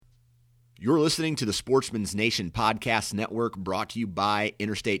You're listening to the Sportsman's Nation Podcast Network, brought to you by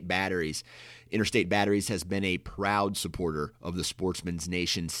Interstate Batteries. Interstate Batteries has been a proud supporter of the Sportsman's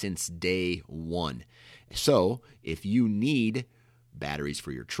Nation since day one. So, if you need batteries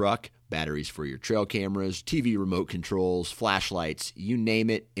for your truck, batteries for your trail cameras, TV remote controls, flashlights, you name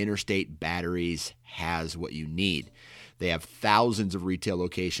it, Interstate Batteries has what you need. They have thousands of retail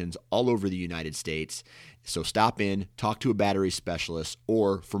locations all over the United States. So stop in, talk to a battery specialist,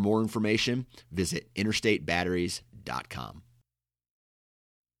 or for more information, visit interstatebatteries.com.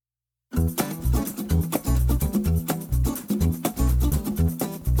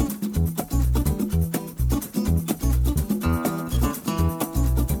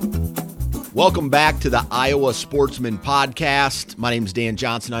 Welcome back to the Iowa Sportsman Podcast. My name is Dan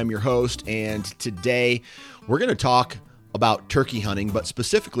Johnson. I'm your host, and today we're going to talk about turkey hunting, but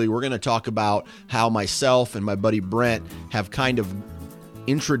specifically we're going to talk about how myself and my buddy Brent have kind of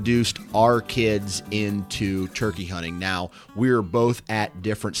introduced our kids into turkey hunting. Now, we're both at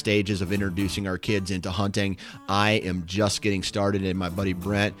different stages of introducing our kids into hunting. I am just getting started, and my buddy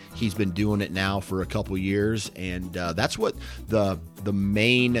Brent, he's been doing it now for a couple years, and that's what the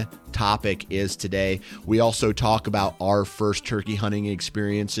main topic is today. We also talk about our first turkey hunting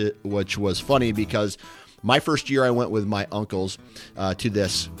experience, which was funny because my first year, I went with my uncles to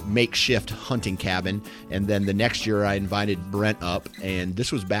this makeshift hunting cabin, and then the next year, I invited Brent up, and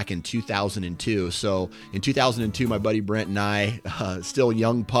this was back in 2002. So in 2002, my buddy Brent and I, still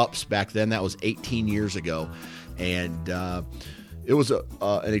young pups back then, that was 18 years ago, and it was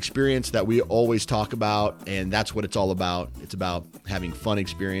an experience that we always talk about, and that's what it's all about. It's about having fun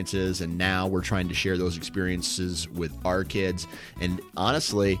experiences, and now we're trying to share those experiences with our kids. And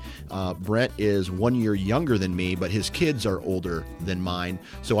honestly, Brent is 1 year younger than me, but his kids are older than mine.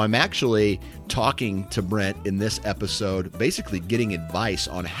 So I'm actually talking to Brent in this episode, basically getting advice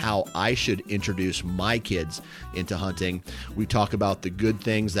on how I should introduce my kids into hunting. We talk about the good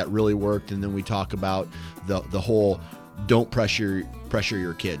things that really worked, and then we talk about the whole don't pressure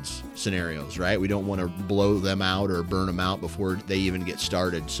your kids scenarios, right? We don't want to blow them out or burn them out before they even get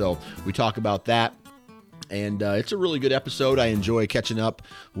started. So we talk about that, and it's a really good episode. I enjoy catching up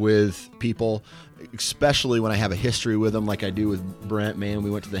with people, especially when I have a history with them like I do with Brent. Man, we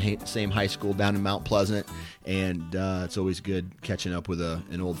went to the same high school down in Mount Pleasant, and it's always good catching up with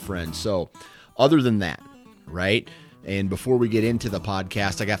an old friend. So other than that, right? And before we get into the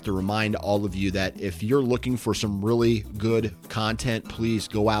podcast, I have to remind all of you that if you're looking for some really good content, please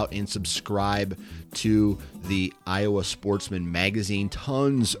go out and subscribe to the Iowa Sportsman magazine.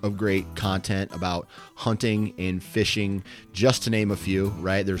 Tons of great content about hunting and fishing, just to name a few,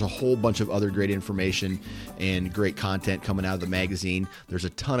 right? There's a whole bunch of other great information and great content coming out of the magazine. There's a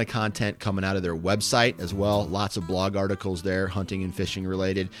ton of content coming out of their website as well. Lots of blog articles there, hunting and fishing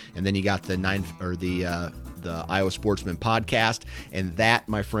related. And then you got the Iowa Sportsman podcast, and that,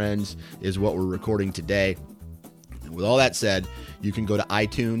 my friends, is what we're recording today. And with all that said, you can go to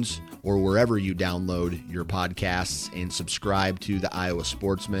iTunes or wherever you download your podcasts and subscribe to the Iowa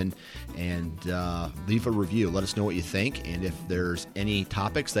Sportsman and leave a review. Let us know what you think, and if there's any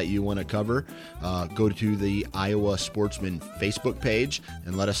topics that you want to cover, go to the Iowa Sportsman Facebook page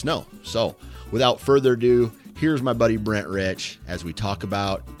and let us know. So without further ado, here's my buddy Brent Rich as we talk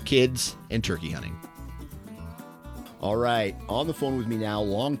about kids and turkey hunting. All right, on the phone with me now,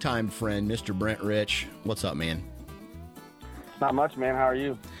 longtime friend, Mr. Brent Rich. What's up, man? Not much, man. How are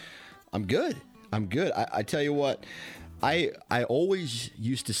you? I'm good. I tell you what, I always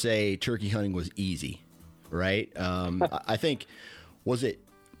used to say turkey hunting was easy, right? I think, was it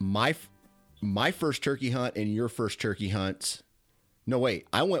my first turkey hunt and your first turkey hunts? No, wait,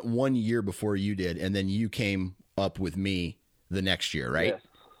 I went 1 year before you did, and then you came up with me the next year, right? Yes.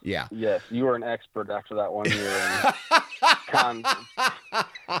 Yeah. Yes, you were an expert after that 1 year. And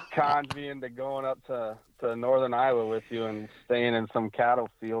conned me into going up to northern Iowa with you and staying in some cattle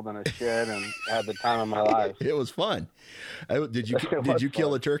field in a shed, and had the time of my life. It was fun. Did you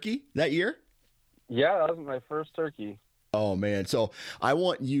kill a turkey that year? Yeah, that was my first turkey. Oh, man. So I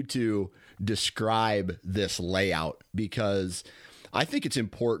want you to describe this layout, because I think it's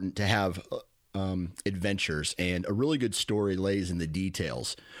important to have adventures, and a really good story lays in the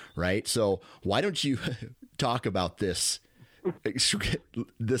details, right? So why don't you talk about this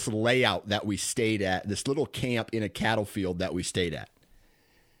layout that we stayed at, this little camp in a cattle field that we stayed at?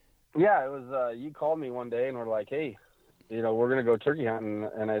 Yeah, it was, you called me one day and were like, hey, we're going to go turkey hunting.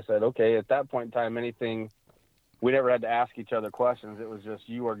 And I said, okay. At that point in time, we never had to ask each other questions. It was just,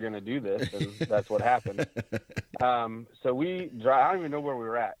 you are going to do this, and that's what happened. So we drive. I don't even know where we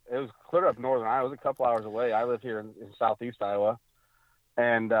were at. It was clear up northern Iowa. It was a couple hours away. I live here in southeast Iowa.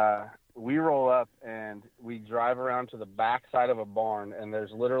 And we roll up and we drive around to the back side of a barn, and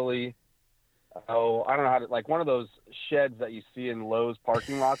there's literally, I don't know how to, like one of those sheds that you see in Lowe's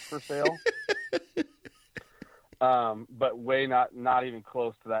parking lots for sale. But way not even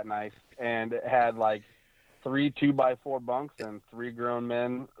close to that nice. And it had like 3 2x4 bunks and 3 grown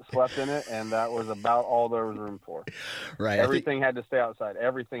men slept in it. And that was about all there was room for. Right. Everything had to stay outside.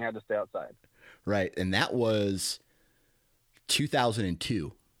 Everything had to stay outside. Right. And that was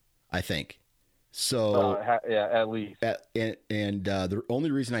 2002, I think. So yeah, at least. The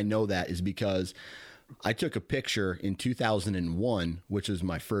only reason I know that is because I took a picture in 2001, which was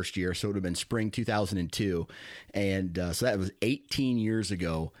my first year. So it would have been spring 2002. And so that was 18 years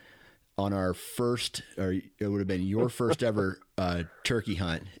ago on our first, or it would have been your first ever turkey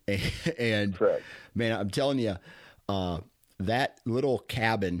hunt. And Correct. Man, I'm telling you, that little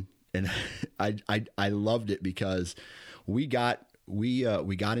cabin, and I loved it because we got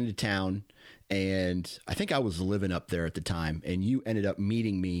into town, and I think I was living up there at the time, and you ended up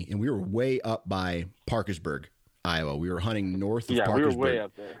meeting me, and we were way up by Parkersburg, Iowa. We were hunting north of Parkersburg. We were way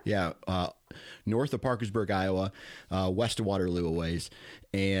up there. Yeah, north of Parkersburg, Iowa, west of Waterloo a ways.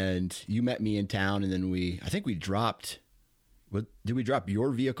 And you met me in town, and then I think we dropped. Did we drop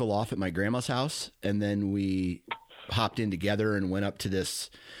your vehicle off at my grandma's house, and then we hopped in together and went up to this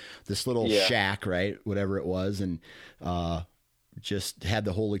little shack, right? Whatever it was, and just had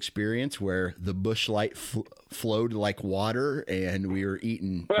the whole experience where the bush light flowed like water, and we were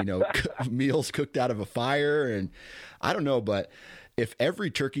eating, meals cooked out of a fire. And I don't know, but if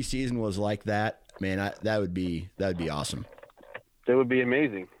every turkey season was like that, man, that would be awesome. It would be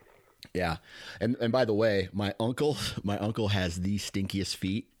amazing. Yeah. And by the way, my uncle has the stinkiest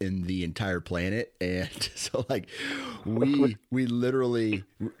feet in the entire planet. And so like we literally,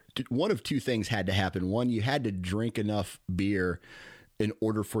 one of two things had to happen. One, you had to drink enough beer in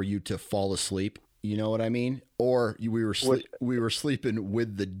order for you to fall asleep. You know what I mean? Or we were sleeping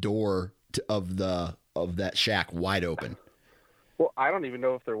with the door of that shack wide open. Well, I don't even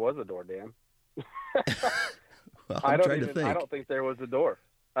know if there was a door, Dan. Well, I don't think there was a door.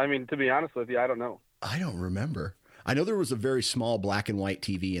 I mean, to be honest with you, I don't know. I don't remember. I know there was a very small black and white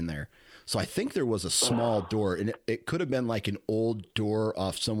TV in there. So I think there was a small door, and it could have been like an old door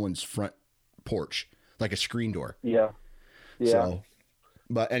off someone's front porch, like a screen door. Yeah. Yeah. So,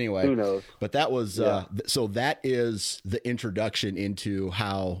 but anyway, who knows? But that was, so that is the introduction into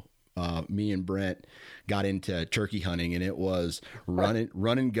how me and Brent got into turkey hunting, and it was run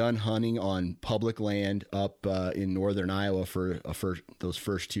and gun hunting on public land up in northern Iowa for those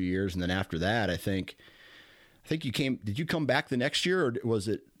first 2 years. And then after that, I think did you come back the next year, or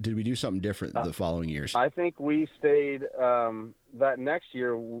did we do something different the following years? I think we stayed, that next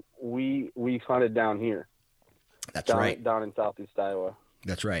year we hunted down here. That's right. Down in southeast Iowa.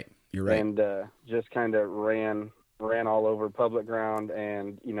 That's right. You're right. And just kind of ran all over public ground,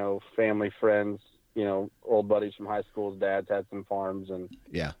 and, family, friends, old buddies from high school's dads had some farms, and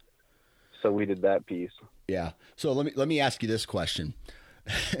yeah. So we did that piece. Yeah. So let me ask you this question.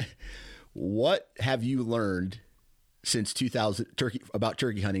 What have you learned since 2000 about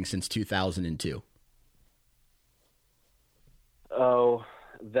turkey hunting since 2002? Oh,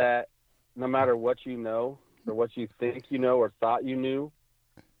 that no matter what you know or what you think you know or thought you knew,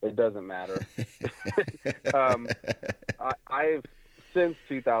 it doesn't matter. I've since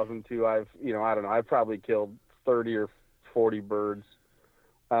 2002, I don't know, I've probably killed 30 or 40 birds.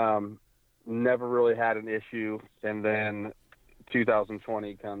 Never really had an issue. And then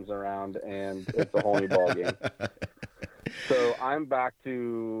 2020 comes around, and it's a whole new ballgame. So I'm back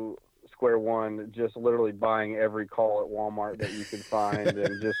to square one, just literally buying every call at Walmart that you could find,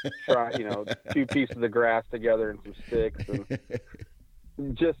 and just try, 2 pieces of grass together and some sticks, and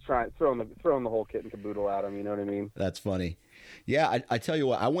just throwing the whole kit and caboodle at them. You know what I mean? That's funny. Yeah. I tell you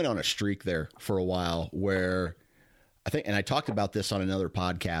what, I went on a streak there for a while where I think, and I talked about this on another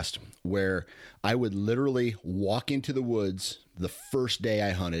podcast, where I would literally walk into the woods the first day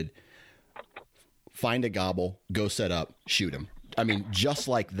I hunted, find a gobble, go set up, shoot him. I mean, just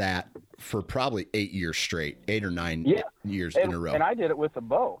like that for probably 8 years straight, 8 or 9 years in a row. And I did it with a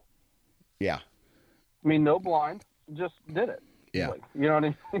bow. Yeah. I mean, no blind, just did it. Yeah. Like, you know what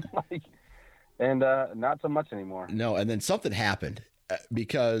I mean? And not so much anymore. No, and then something happened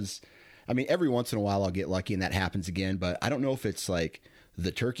because, I mean, every once in a while I'll get lucky and that happens again, but I don't know if it's like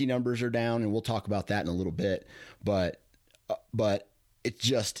the turkey numbers are down, and we'll talk about that in a little bit, but it's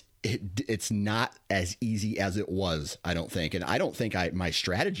just, it's not as easy as it was, I don't think. And I don't think my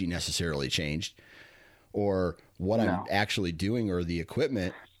strategy necessarily changed or what I'm actually doing or the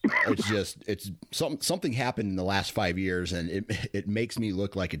equipment. it's something happened in the last 5 years, and it makes me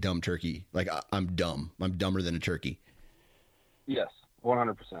look like a dumb turkey. Like I'm dumb. I'm dumber than a turkey. Yes,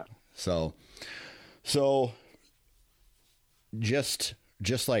 100%. So just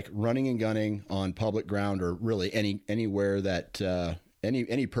like running and gunning on public ground, or really anywhere that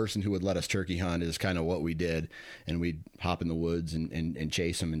any person who would let us turkey hunt, is kind of what we did, and we'd hop in the woods and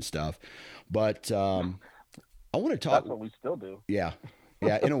chase them and stuff. But I want to talk. That's what we still do. Yeah,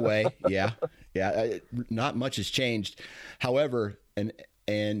 in a way, yeah. Not much has changed. However,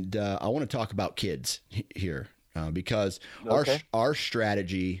 and I want to talk about kids here because Okay. our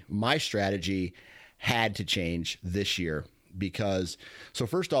strategy, my strategy, had to change this year. Because so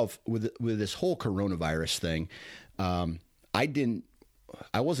first off, with this whole coronavirus thing,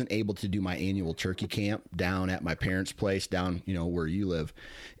 I wasn't able to do my annual turkey camp down at my parents' place down, where you live.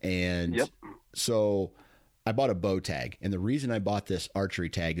 And Yep. so I bought a bow tag. And the reason I bought this archery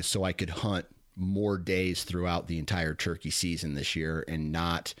tag is so I could hunt more days throughout the entire turkey season this year and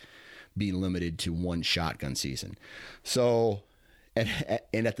not be limited to one shotgun season. So, and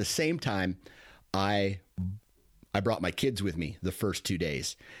at the same time, I brought my kids with me the first 2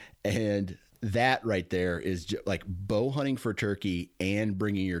 days. And that right there is like bow hunting for turkey and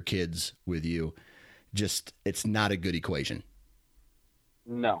bringing your kids with you. It's not a good equation.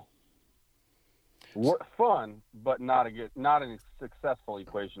 No. Fun, but not a successful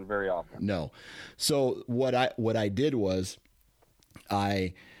equation very often. No. So what I did was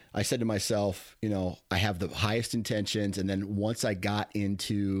I said to myself, I have the highest intentions. And then once I got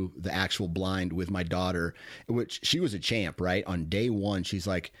into the actual blind with my daughter, which she was a champ, right? On day one, she's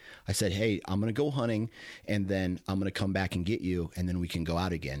like, I said, hey, I'm going to go hunting and then I'm going to come back and get you. And then we can go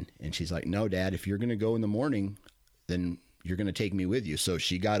out again. And she's like, no, Dad, if you're going to go in the morning, then you're going to take me with you. So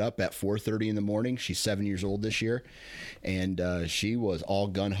she got up at 4:30 in the morning. She's 7 years old this year. And she was all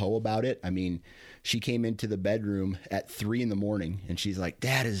gun ho about it. I mean, she came into the bedroom at 3 a.m. and she's like,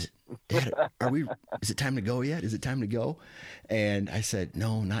 Dad, is it time to go yet? Is it time to go? And I said,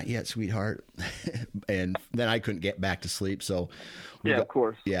 no, not yet, sweetheart. And then I couldn't get back to sleep. So of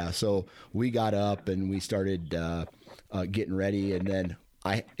course. Yeah. So we got up and we started getting ready. And then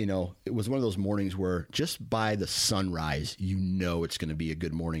it was one of those mornings where just by the sunrise, it's going to be a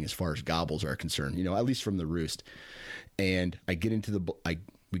good morning as far as gobbles are concerned, at least from the roost. And I get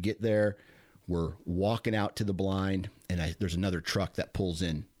we get there, we're walking out to the blind, and there's another truck that pulls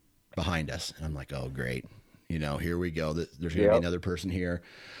in behind us. And I'm like, oh, great. Here we go. There's going to be another person here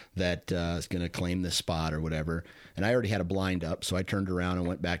that is going to claim this spot or whatever. And I already had a blind up, so I turned around and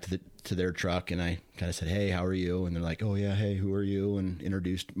went back to their truck, and I kind of said, hey, how are you? And they're like, oh, yeah, hey, who are you? And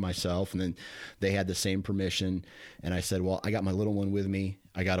introduced myself. And then they had the same permission. And I said, well, I got my little one with me.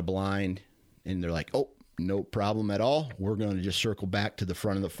 I got a blind. And they're like, oh, no problem at all. We're going to just circle back to the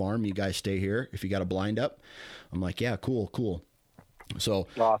front of the farm. You guys stay here if you got a blind up. I'm like, yeah, cool. So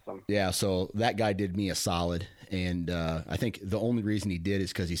awesome. Yeah. So that guy did me a solid. And I think the only reason he did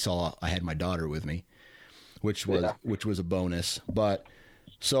is because he saw I had my daughter with me, which was a bonus. But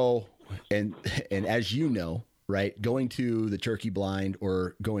so, and as you know, right, going to the turkey blind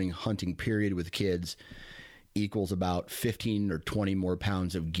or going hunting period with kids equals about 15 or 20 more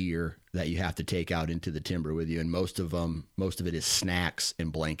pounds of gear that you have to take out into the timber with you. And most of it is snacks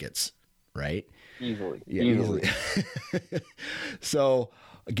and blankets, right? Easily. Yeah, easily. So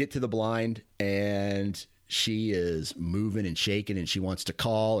I get to the blind and she is moving and shaking and she wants to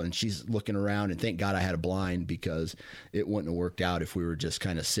call and she's looking around, and thank God I had a blind because it wouldn't have worked out if we were just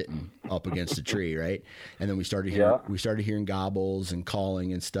kind of sitting up against a tree. Right. And then we started hearing gobbles and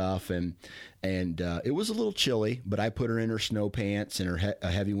calling and stuff. And it was a little chilly, but I put her in her snow pants and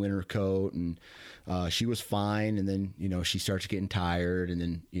a heavy winter coat, and she was fine. And then, she starts getting tired, and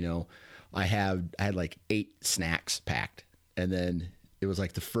then, I had like 8 snacks packed, and then it was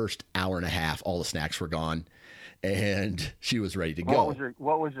like the first hour and a half, all the snacks were gone, and she was ready to go.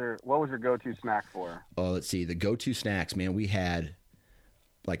 What was your go-to snack for her? Oh, let's see. The go-to snacks, man. We had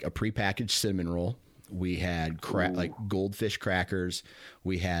like a prepackaged cinnamon roll. We had like goldfish crackers.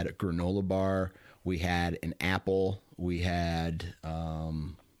 We had a granola bar. We had an apple. We had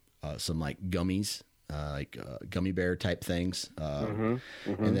some like gummies, like gummy bear type things, and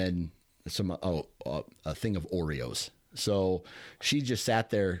then some a thing of Oreos. So she just sat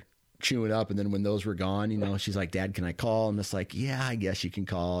there chewing up. And then when those were gone, she's like, Dad, can I call? And it's like, yeah, I guess you can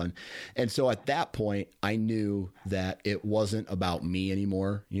call. And so at that point I knew that it wasn't about me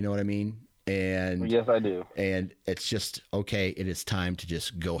anymore. You know what I mean? And yes, I do. And it's just, okay, it is time to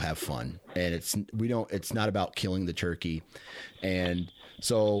just go have fun. And it's not about killing the turkey. And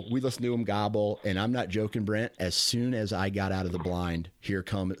so we listened to him gobble, and I'm not joking, Brent. As soon as I got out of the blind, here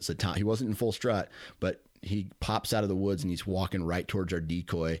comes a time. He wasn't in full strut, but he pops out of the woods and he's walking right towards our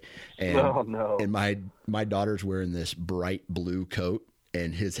decoy. And, oh, no. And my daughter's wearing this bright blue coat,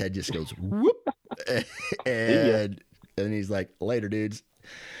 and his head just goes whoop. and he's like, later, dudes.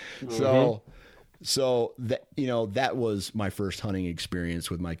 Mm-hmm. So that, that was my first hunting experience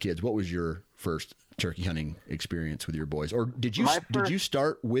with my kids. What was your first turkey hunting experience with your boys? Or did you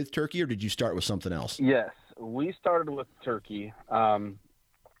start with turkey, or did you start with something else? Yes, we started with turkey.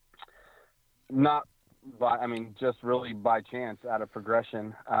 Just really by chance, out of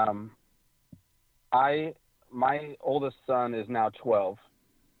progression. My oldest son is now 12.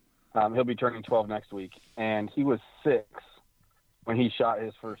 He'll be turning 12 next week, and he was 6 when he shot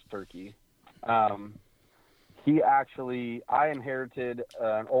his first turkey. I inherited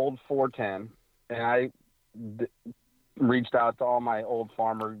an old 410, and I reached out to all my old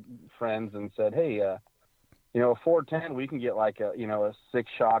farmer friends and said, hey, a 410, we can get like a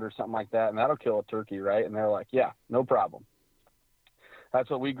 6-shot or something like that, and that'll kill a turkey, right? And they're like, yeah, no problem. That's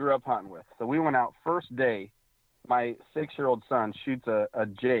what we grew up hunting with. So we went out first day. My 6-year-old son shoots a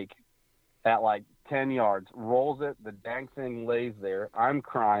Jake at like 10 yards, rolls it. The dang thing lays there. I'm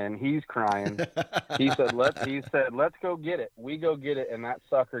crying. He's crying. He said, let's go get it. We go get it. And that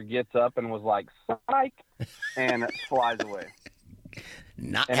sucker gets up and was like, psych, and it flies away.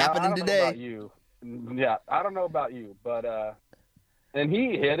 Not happening today. I don't know about you. Yeah. I don't know about you, but, and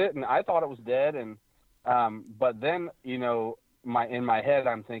he hit it, and I thought it was dead. And, but then, in my head,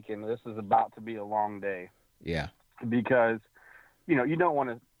 I'm thinking this is about to be a long day. Yeah. Because, you don't want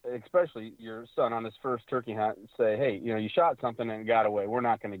to, especially your son on his first turkey hunt, say, hey, you shot something and it got away. We're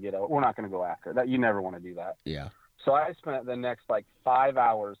not going to go after it. That, you never want to do that. Yeah. So I spent the next 5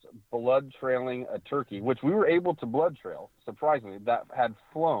 hours blood trailing a turkey, which we were able to blood trail, surprisingly, that had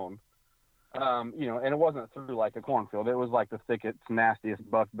flown, and it wasn't through like a cornfield. It was like the thickest, nastiest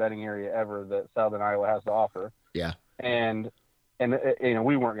buck bedding area ever that Southern Iowa has to offer. Yeah. And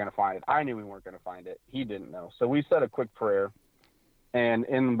we weren't going to find it. I knew we weren't going to find it. He didn't know. So we said a quick prayer. And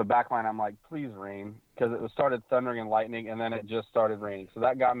in the back line, I'm like, please rain, because it started thundering and lightning, and then it just started raining. So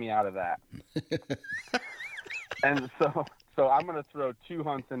that got me out of that. And so I'm going to throw 2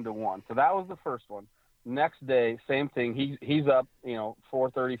 hunts into one. So that was the first one. Next day, same thing. He's up,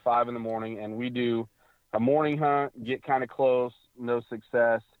 4:35 in the morning, and we do a morning hunt, get kind of close, no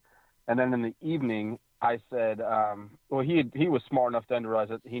success. And then in the evening, I said, he was smart enough then to realize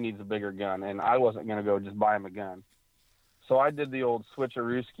that he needs a bigger gun, and I wasn't going to go just buy him a gun. So I did the old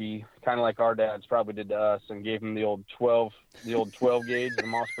switcherooski, kind of like our dads probably did to us, and gave him the old 12 gauge, the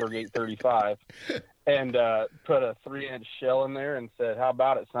Mossberg 835, and put a 3-inch shell in there and said, how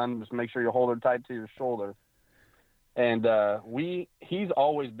about it, son? Just make sure you hold it tight to your shoulder. And he's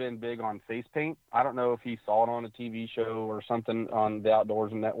always been big on face paint. I don't know if he saw it on a TV show or something on the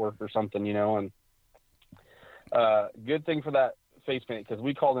Outdoors Network or something, and good thing for that face paint, because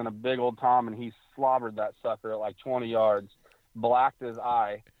we called in a big old Tom, and he slobbered that sucker at like 20 yards, blacked his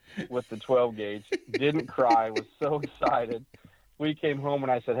eye with the 12 gauge, didn't cry, was so excited. We came home,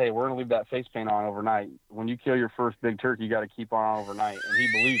 and I said, hey, we're going to leave that face paint on overnight. When you kill your first big turkey, you got to keep on overnight. And he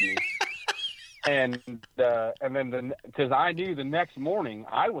believed me. And then because I knew the next morning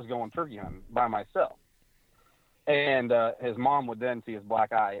I was going turkey hunting by myself. And his mom would then see his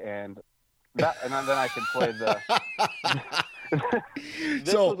black eye, and then I could play the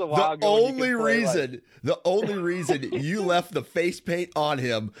So the only reason you left the face paint on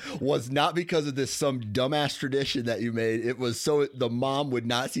him was not because of this some dumbass tradition that you made. It was so the mom would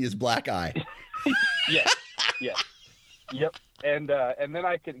not see his black eye. Yes. Yep. And then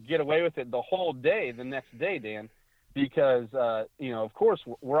I could get away with it the whole day, the next day, Dan, because of course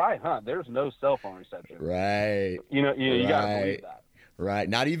where I hunt, there's no cell phone reception. Right. You gotta believe that. Right.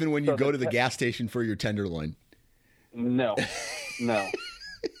 Not even when you go to the gas station for your tenderloin. No.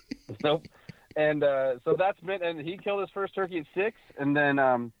 Nope. And so that's been, and he killed his first turkey at 6, and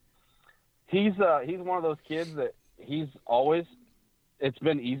then he's one of those kids that it's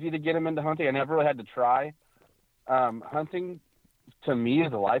been easy to get him into hunting. I never really had to try. Hunting to me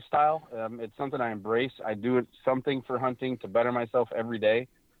is a lifestyle. It's something I embrace. I do something for hunting to better myself every day,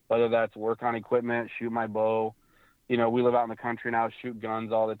 whether that's work on equipment, shoot my bow. We live out in the country now, shoot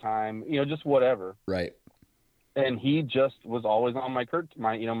guns all the time, just whatever. Right. And he just was always on my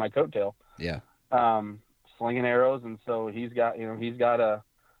coattail. Yeah. Slinging arrows. And so he's got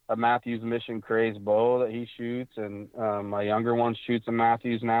a a Matthews Mission Craze bow that he shoots, and my younger one shoots a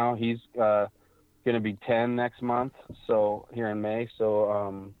Matthews now. He's going to be 10 next month, so here in May.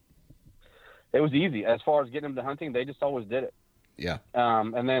 So it was easy as far as getting them to hunting. They just always did it. Yeah.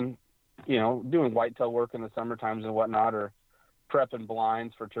 And then, doing whitetail work in the summer times and whatnot, or prepping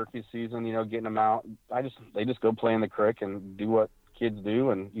blinds for turkey season, getting them out. They just go play in the creek and do what kids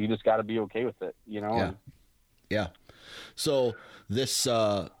do, and you just got to be okay with it, Yeah. Yeah. So this,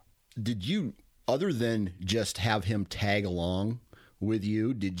 did you, other than just have him tag along with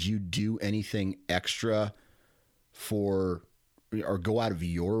you, did you do anything extra or go out of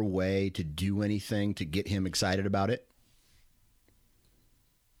your way to do anything to get him excited about it?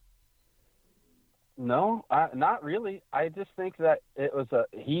 No, not really. I just think that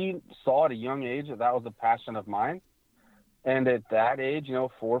he saw at a young age that was a passion of mine. And at that age,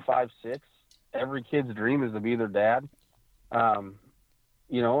 4, 5, 6, every kid's dream is to be their dad.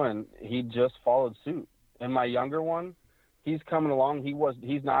 And he just followed suit. And my younger one, he's coming along.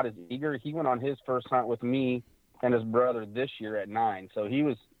 He's not as eager. He went on his first hunt with me and his brother this year at 9. So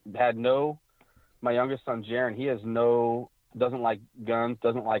my youngest son, Jaron, he doesn't like guns,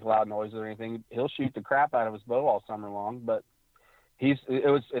 doesn't like loud noises or anything. He'll shoot the crap out of his bow all summer long, but it's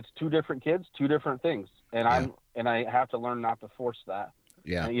two different kids, two different things. And I have to learn not to force that.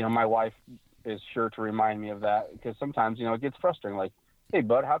 Yeah. And, my wife is sure to remind me of that, because sometimes, it gets frustrating. Like, hey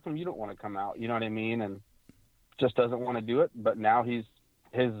bud, how come you don't want to come out? You know what I mean? And just doesn't want to do it. But now his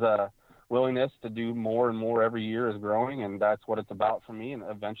willingness to do more and more every year is growing, and that's what it's about for me. And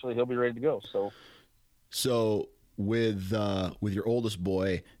eventually he'll be ready to go. So with your oldest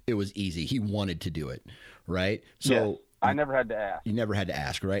boy, it was easy. He wanted to do it, right? So yes, I never had to ask. You never had to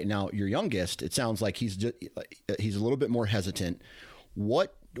ask, right? Now your youngest, it sounds like he's a little bit more hesitant.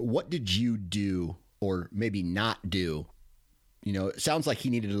 What did you do, or maybe not do? It sounds like he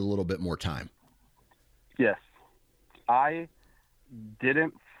needed a little bit more time. Yes, I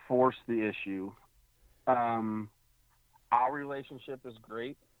didn't force the issue. Our relationship is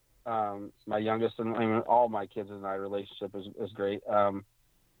great. My youngest and all my kids and I relationship is great. But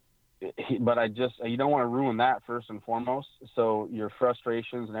you don't want to ruin that first and foremost. So your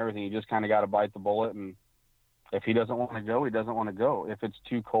frustrations and everything, you just kind of got to bite the bullet. And if he doesn't want to go, he doesn't want to go. If it's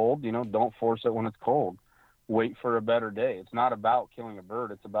too cold, don't force it when it's cold. Wait for a better day. It's not about killing a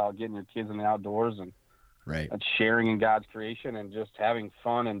bird. It's about getting your kids in the outdoors and sharing in God's creation and just having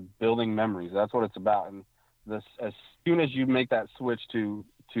fun and building memories. That's what it's about. And as soon as you make that switch to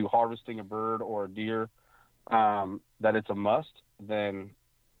harvesting a bird or a deer, that it's a must, then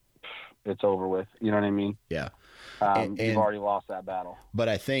it's over with. You know what I mean? Yeah. You've already lost that battle. But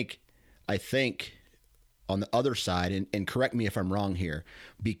I think on the other side, and correct me if I'm wrong here,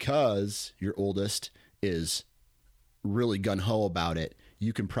 because your oldest is really gung-ho about it,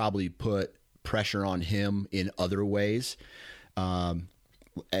 you can probably put pressure on him in other ways. And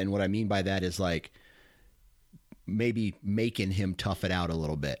what I mean by that is like maybe making him tough it out a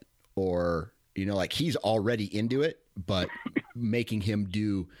little bit, or, like he's already into it, but making him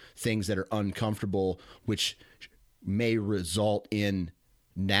do things that are uncomfortable, which may result in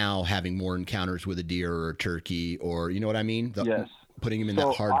now having more encounters with a deer or a turkey, or, you know what I mean? Yes. Putting him in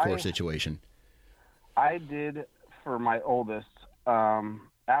that hardcore situation. I did for my oldest,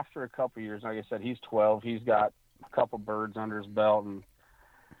 after a couple years, like I said, he's 12, he's got a couple birds under his belt, and,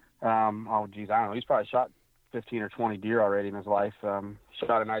 I don't know, he's probably shot 15 or 20 deer already in his life.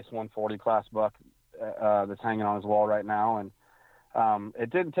 Shot a nice 140 class buck, that's hanging on his wall right now. And, it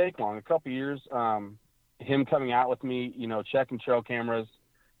didn't take long, a couple years, him coming out with me, checking trail cameras,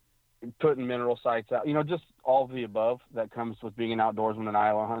 putting mineral sights out, just all of the above that comes with being an outdoorsman in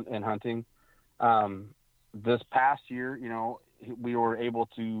Iowa and hunting. This past year, we were able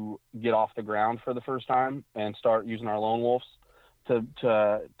to get off the ground for the first time and start using our lone wolves to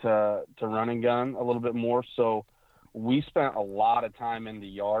run and gun a little bit more. So we spent a lot of time in the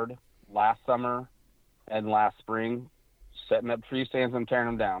yard last summer and last spring, setting up tree stands and tearing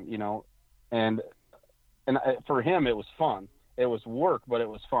them down, and for him, it was fun. It was work, but it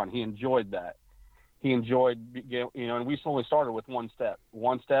was fun. He enjoyed that. He enjoyed, and we only started with one step.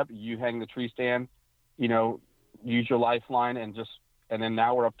 One step, you hang the tree stand, use your lifeline, and then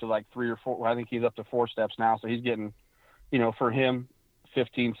now we're up to like 3 or 4. Well, I think he's up to 4 steps now. So he's getting, for him,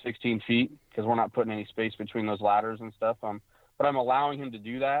 15, 16 feet, because we're not putting any space between those ladders and stuff. But I'm allowing him to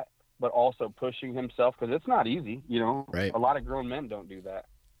do that, but also pushing himself, because it's not easy. Right. A lot of grown men don't do that.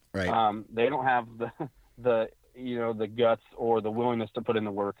 Right. They don't have the guts or the willingness to put in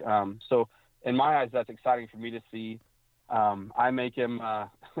the work. So in my eyes, that's exciting for me to see. I make him,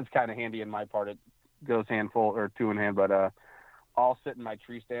 it's kind of handy in my part. It goes handful or two in hand, but I'll sit in my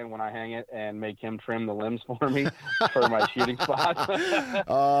tree stand when I hang it and make him trim the limbs for me for my shooting spot.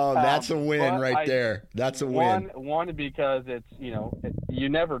 Oh, that's a win right there. That's a win. One, because it's, you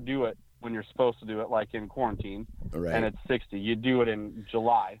never do it when you're supposed to do it, like in quarantine, right. And it's 60. You do it in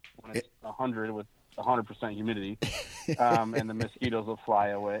July when it's 100 with 100% humidity, and the mosquitoes will fly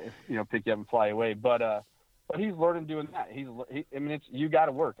away, pick you up and fly away. But he's learning doing that. You got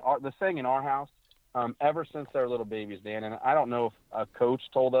to work. The thing in our house, ever since they're little babies, Dan, and I don't know if a coach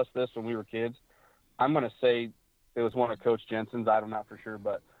told us this when we were kids. I'm going to say it was one of Coach Jensen's. I'm not for sure,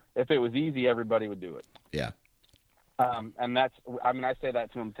 but if it was easy, everybody would do it. Yeah. And I say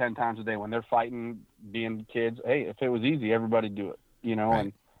that to them 10 times a day when they're fighting, being kids. Hey, if it was easy, everybody'd do it,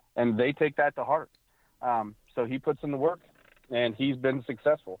 right. and they take that to heart. So he puts in the work, and he's been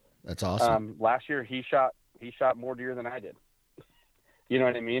successful. That's awesome. Last year he shot more deer than I did. You know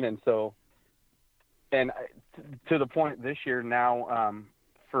what I mean? And so, and to the point this year now,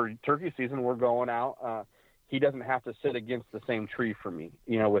 for turkey season, we're going out. He doesn't have to sit against the same tree for me,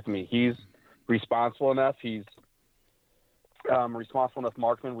 with me. He's responsible enough. He's responsible enough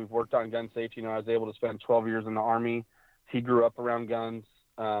marksman. We've worked on gun safety. I was able to spend 12 years in the Army. He grew up around guns,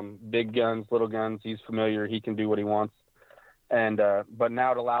 big guns, little guns. He's familiar. He can do what he wants. And but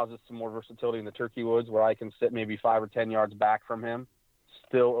now it allows us some more versatility in the turkey woods where I can sit maybe 5 or 10 yards back from him,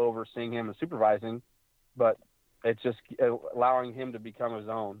 still overseeing him and supervising, but it's just allowing him to become his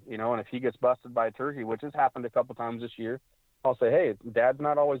own, and if he gets busted by a turkey, which has happened a couple times this year, I'll say, hey, Dad's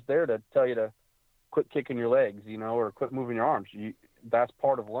not always there to tell you to quit kicking your legs, or quit moving your arms. That's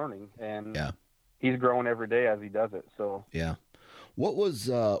part of learning, and yeah. He's growing every day as he does it. So yeah. What was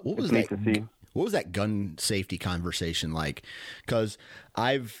that gun safety conversation like? Because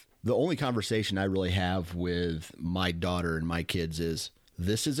the only conversation I really have with my daughter and my kids is,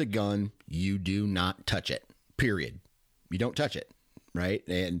 this is a gun, you do not touch it. Period. You don't touch it, right?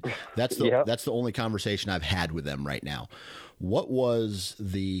 And that's the only conversation I've had with them right now. What was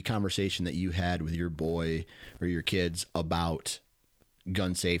the conversation that you had with your boy or your kids about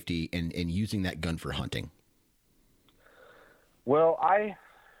gun safety and using that gun for hunting? Well, I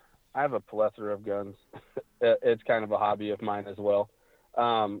have a plethora of guns. It's kind of a hobby of mine as well.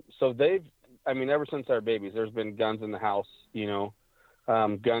 So ever since our babies, there's been guns in the house,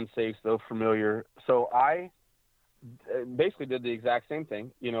 gun safes, they're familiar. So I basically did the exact same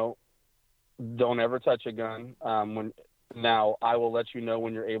thing, don't ever touch a gun. Now I will let you know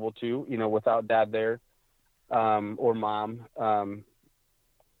when you're able to, without Dad there, or Mom.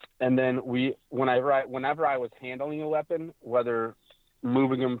 And then whenever I was handling a weapon, whether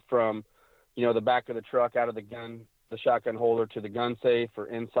moving them from, the back of the truck out of the shotgun holder to the gun safe or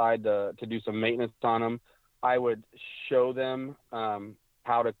inside to do some maintenance on them, I would show them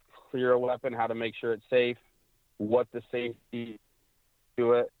how to clear a weapon, how to make sure it's safe, what the safety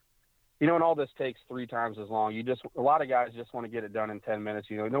to it. And all this takes 3 times as long. A lot of guys just want to get it done in 10 minutes.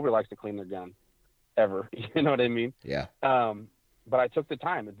 Nobody likes to clean their gun ever. You know what I mean? Yeah. But I took the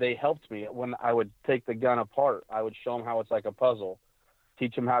time. They helped me when I would take the gun apart. I would show them how it's like a puzzle,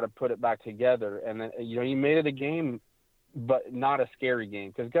 teach them how to put it back together. And then, you made it a game, but not a scary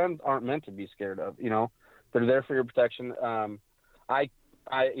game, because guns aren't meant to be scared of, they're there for your protection. I'm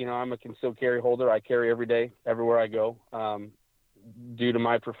a concealed carry holder. I carry every day, everywhere I go. Due to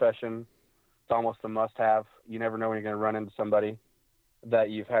my profession, it's almost a must have. You never know when you're going to run into somebody that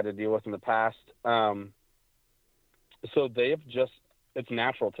you've had to deal with in the past. So it's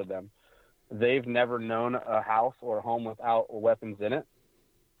natural to them. They've never known a house or a home without weapons in it.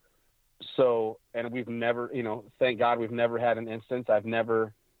 So, and we've never, thank God we've never had an instance. And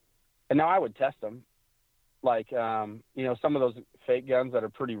now I would test them. Like, some of those fake guns that are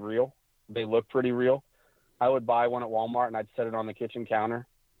pretty real, they look pretty real. I would buy one at Walmart and I'd set it on the kitchen counter,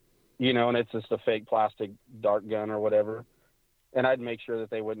 and it's just a fake plastic dart gun or whatever. And I'd make sure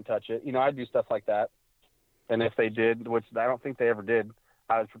that they wouldn't touch it. I'd do stuff like that. And if they did, which I don't think they ever did,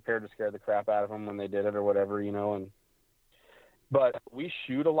 I was prepared to scare the crap out of them when they did it or whatever, but we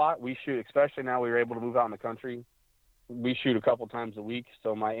shoot a lot. We shoot, especially now we were able to move out in the country. We shoot a couple times a week.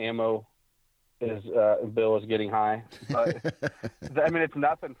 So my ammo bill is getting high, but it's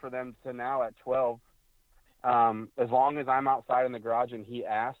nothing for them to now at 12. As long as I'm outside in the garage and he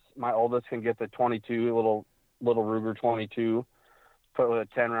asks, my oldest can get the 22, little Ruger 22, put with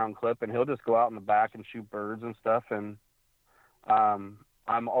a 10-round clip, and he'll just go out in the back and shoot birds and stuff. And I'm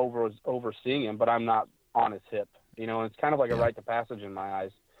overseeing him, but I'm not on his hip, and it's kind of like a rite of passage in my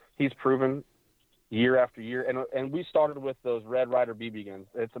eyes. He's proven year after year. And we started with those Red Ryder BB guns.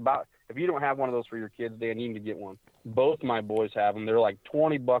 It's about, if you don't have one of those for your kids, Dan, you need to get one. Both my boys have them. They're like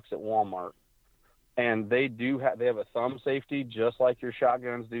 $20 at Walmart. and they have a thumb safety just like your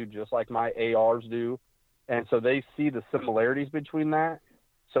shotguns do, just like my ARs do. And so they see the similarities between that.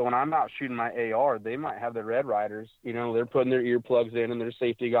 So when I'm out shooting my AR, they might have the Red Riders, they're putting their earplugs in and their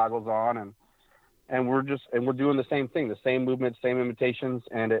safety goggles on, and we're doing the same thing, the same movements, same imitations,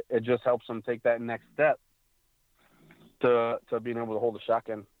 and it just helps them take that next step to being able to hold a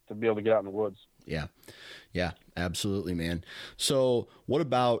shotgun, to be able to get out in the woods. Yeah. Yeah, absolutely, man. So what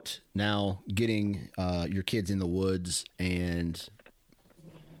about now getting your kids in the woods, and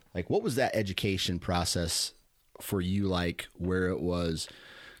like, what was that education process for you like, where it was,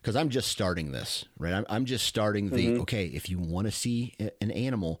 because I'm just starting this, right? I'm just starting the, okay, if you want to see an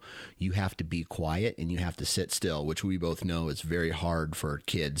animal, you have to be quiet and you have to sit still, which we both know is very hard for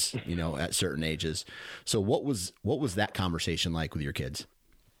kids, at certain ages. So what was that conversation like with your kids?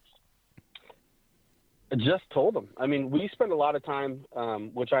 I just told them. I mean, we spend a lot of time,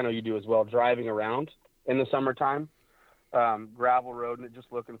 which I know you do as well, driving around in the summertime, gravel road, and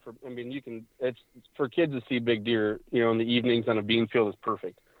just looking for, it's for kids to see big deer, in the evenings on a bean field is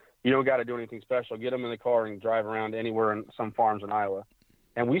perfect. You don't got to do anything special. Get them in the car and drive around anywhere in some farms in Iowa.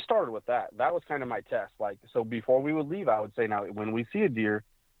 And we started with that. That was kind of my test. Like, so before we would leave, I would say, now, when we see a deer,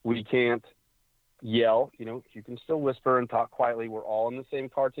 we can't yell, you can still whisper and talk quietly. We're all in the same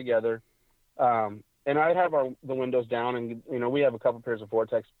car together. And I'd have the windows down, and, we have a couple pairs of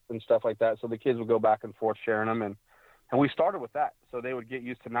Vortex and stuff like that. So the kids would go back and forth sharing them. And we started with that. So they would get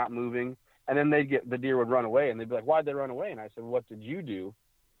used to not moving, and then the deer would run away, and they'd be like, why'd they run away? And I said, what did you do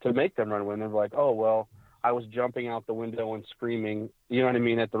to make them run away? And they'd be like, oh, well, I was jumping out the window and screaming,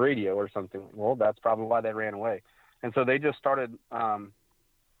 at the radio or something. Well, that's probably why they ran away. And so they just started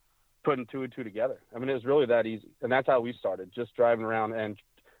putting two and two together. I mean, it was really that easy. And that's how we started, just driving around.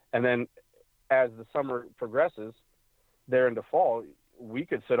 And then as the summer progresses, there into fall, we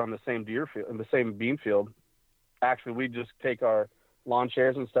could sit on the same deer field, in the same bean field. Actually, we just take our lawn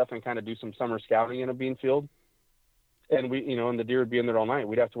chairs and stuff and kind of do some summer scouting in a bean field. And and the deer would be in there all night.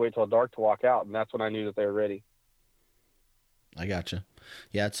 We'd have to wait till dark to walk out, and that's when I knew that they were ready. I gotcha.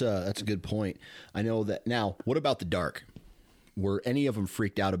 Yeah, that's a good point. I know that. Now, what about the dark? Were any of them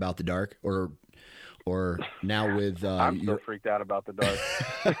freaked out about the dark, or now with? I'm so freaked out about the dark.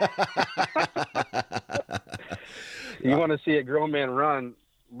 You want to see a grown man run?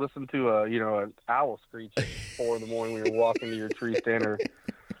 Listen to an owl screech at 4 a.m. when you're walking to your tree stand, or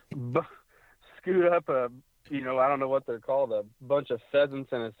scoot up I don't know what they're called, a bunch of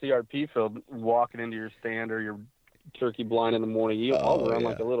pheasants in a CRP field walking into your stand or your turkey blind in the morning. You all run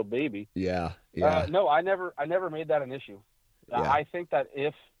like a little baby. Yeah. Yeah. No, I never made that an issue. Yeah. I think that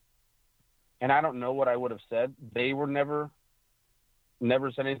and I don't know what I would have said. They were never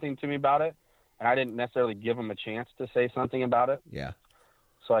said anything to me about it. And I didn't necessarily give them a chance to say something about it. Yeah.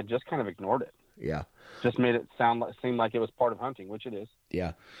 So I just kind of ignored it. Yeah. Just made it seem like it was part of hunting, which it is.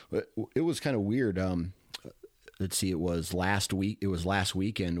 Yeah. It was kind of weird. Let's see, it was last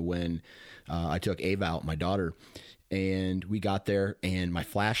weekend when I took Ava out, my daughter, and we got there, and my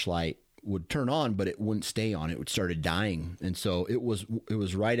flashlight would turn on, but it wouldn't stay on. It started dying. And so it was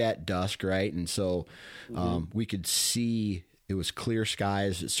right at dusk, right? And so we could see, it was clear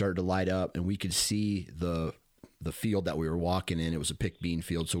skies. It started to light up, and we could see the field that we were walking in. It was a picked bean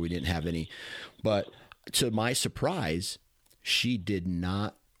field, so we didn't have any. But to my surprise, she did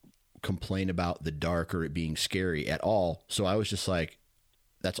not complain about the dark or it being scary at all. So I was just like,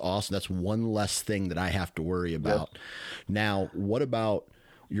 that's awesome. That's one less thing that I have to worry about. Yep. Now, what about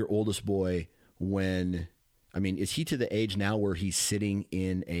your oldest boy is he to the age now where he's sitting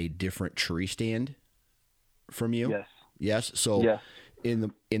in a different tree stand from you? Yes. Yes. So yes. in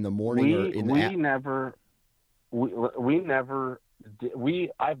the morning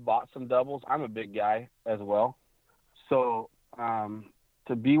I've bought some doubles. I'm a big guy as well. So,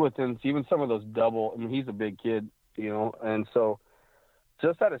 to be within even some of those double, he's a big kid, and so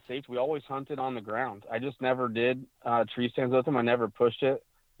just out of safety, we always hunted on the ground. I just never did tree stands with him. I never pushed it.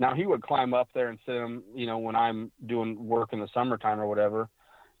 Now he would climb up there and sit him, when I'm doing work in the summertime or whatever.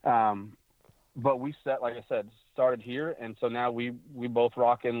 But we like I said, started here. And so now we both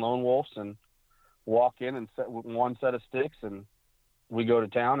rock in lone wolves and walk in and set one set of sticks, and we go to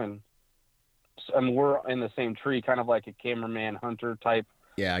town, and we're in the same tree, kind of like a cameraman hunter type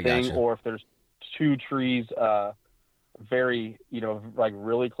thing. Gotcha. Or if there's two trees, very, like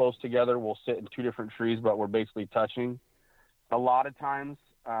really close together, we'll sit in two different trees, but we're basically touching. A lot of times,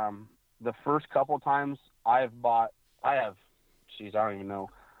 the first couple times I don't even know.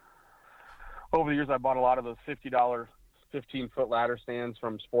 Over the years, I bought a lot of those $50 15-foot ladder stands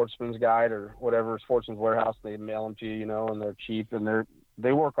from Sportsman's Guide or whatever, Sportsman's Warehouse. They mail them to you, and they're cheap and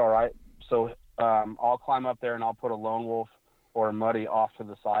they work all right. So I'll climb up there and I'll put a lone wolf or a muddy off to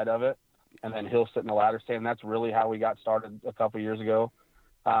the side of it, and then he'll sit in the ladder stand. That's really how we got started a couple of years ago.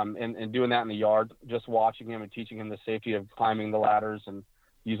 And doing that in the yard, just watching him and teaching him the safety of climbing the ladders and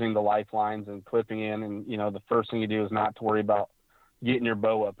using the lifelines and clipping in. And, the first thing you do is not to worry about getting your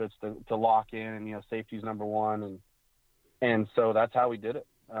bow up. It's to lock in, and, safety's number one. And so that's how we did it.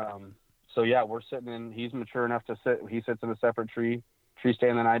 So yeah, we're sitting in, he's mature enough to sit, he sits in a separate tree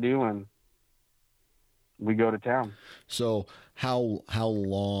stand than I do. And we go to town. So how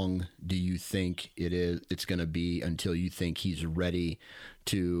long do you think it's going to be until you think he's ready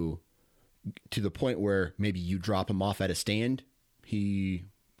to the point where maybe you drop him off at a stand, he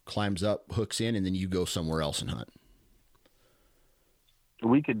climbs up, hooks in, and then you go somewhere else and hunt?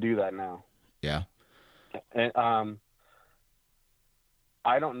 We could do that now. Yeah. And,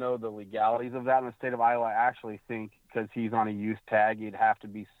 I don't know the legalities of that in the state of Iowa. I actually think because he's on a youth tag, he'd have to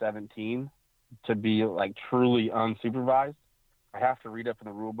be 17 to be like truly unsupervised. I have to read up in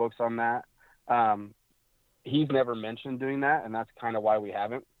the rule books on that. He's never mentioned doing that, and that's kind of why we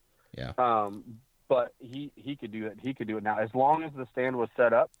haven't. Yeah. But he could do it. He could do it now as long as the stand was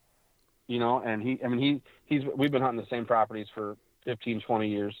set up, and we've been hunting the same properties for 15, 20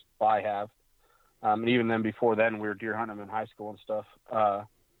 years. Well, I have. And even then, before then, we were deer hunting them in high school and stuff.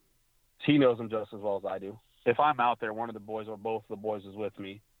 He knows them just as well as I do. If I'm out there, one of the boys or both of the boys is with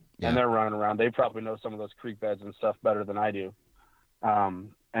me, and they're running around. They probably know some of those creek beds and stuff better than I do.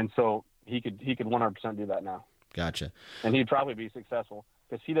 And so he could 100% do that now. Gotcha. And he'd probably be successful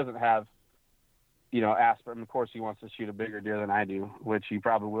because he doesn't have, aspirin. Of course, he wants to shoot a bigger deer than I do, which he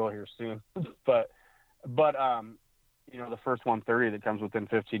probably will here soon. but the first 130 that comes within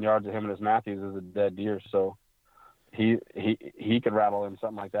 15 yards of him and his Matthews is a dead deer. So he could rattle in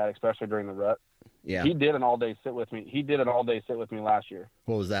something like that, especially during the rut. Yeah. He did an all-day sit with me. He did an all-day sit with me last year.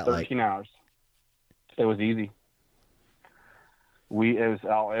 What was that 13 hours. It was easy. It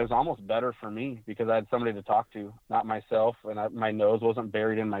was almost better for me because I had somebody to talk to, not myself, and my nose wasn't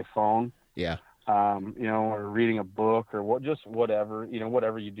buried in my phone. Yeah. Or reading a book or whatever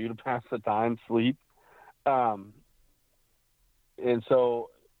you do to pass the time, sleep. And so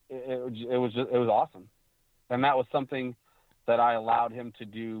it was awesome. And that was something that I allowed him to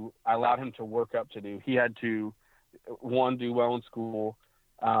do. I allowed him to work up to do. He had to, do well in school.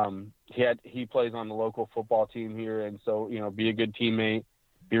 He plays on the local football team here. And so, be a good teammate,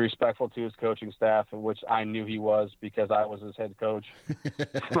 be respectful to his coaching staff, which I knew he was because I was his head coach.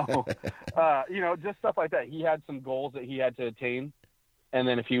 So, just stuff like that. He had some goals that he had to attain. And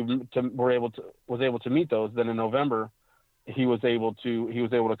then if he was able to meet those, then in November, he was able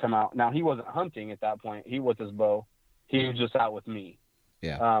to come out. Now he wasn't hunting at that point. He was his bow. He was just out with me.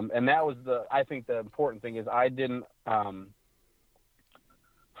 Yeah. And that was I think the important thing is I didn't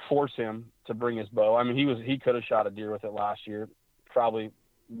force him to bring his bow. I mean, he could have shot a deer with it last year, probably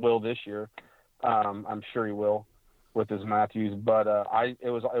will this year. I'm sure he will with his Matthews, but it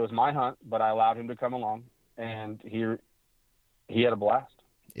was my hunt, but I allowed him to come along, and he had a blast.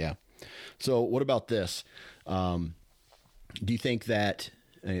 Yeah. So what about this? Do you think that,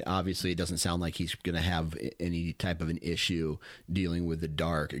 obviously it doesn't sound like he's going to have any type of an issue dealing with the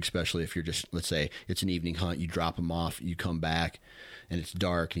dark, especially if you're just, let's say it's an evening hunt, you drop him off, you come back and it's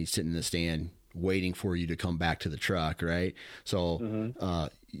dark and he's sitting in the stand waiting for you to come back to the truck, right? So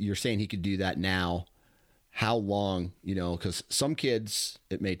you're saying he could do that now. How long, because some kids,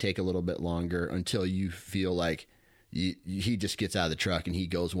 it may take a little bit longer until you feel like he just gets out of the truck and he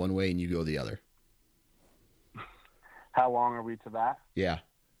goes one way and you go the other. How long are we to that? Yeah.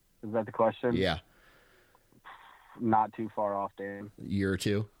 Is that the question? Yeah. Not too far off, Dan. A year or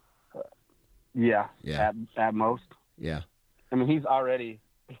two? Yeah. Yeah. At most. Yeah. I mean, he's already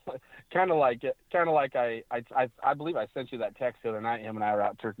kind of like I believe I sent you that text the other night. Him and I were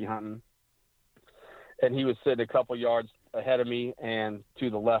out turkey hunting, and he was sitting a couple yards ahead of me and to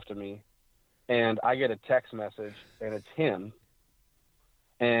the left of me, and I get a text message, and it's him,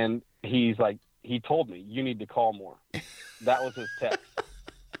 and he's like, he told me, you need to call more. That was his text.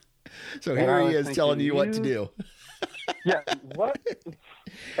 So here he is telling you what to do. Yeah, what?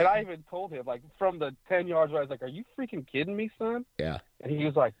 And I even told him, like, from the 10 yards where I was like, are you freaking kidding me, son? Yeah. And he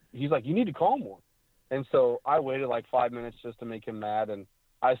was like, you need to call more. And so I waited like 5 minutes just to make him mad, and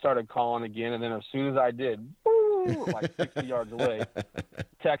I started calling again, and then as soon as I did, boo, like 60 yards away,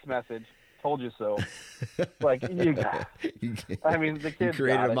 text message, told you so. Like, I mean, the kid's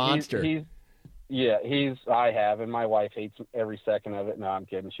created a monster. I have, and my wife hates every second of it. No, I'm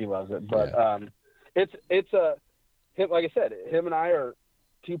kidding. She loves it. But like I said, him and I are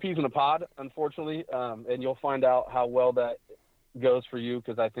two peas in a pod, unfortunately. And you'll find out how well that goes for you,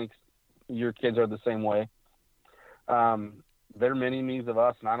 because I think, your kids are the same way. They're mini-me's of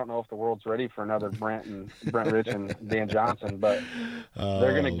us, and I don't know if the world's ready for another Brent Rich and Dan Johnson, but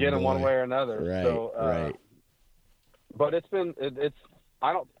they're going to get them one way or another. Right, so, right. But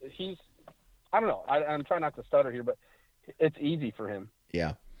I don't know. I'm trying not to stutter here, but it's easy for him.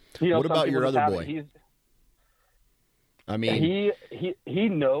 Yeah. You know, what about your other boy? He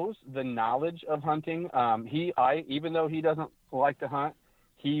knows the knowledge of hunting. Even though he doesn't like to hunt,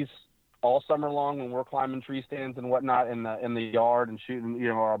 he's all summer long when we're climbing tree stands and whatnot in the yard and shooting,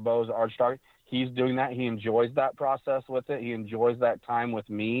 our bows, arch target. He's doing that. He enjoys that process with it. He enjoys that time with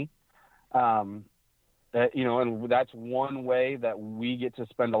me. And that's one way that we get to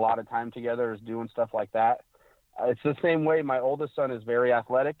spend a lot of time together, is doing stuff like that. It's the same way. My oldest son is very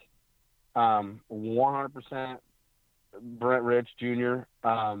athletic. 100% Brent Rich Jr.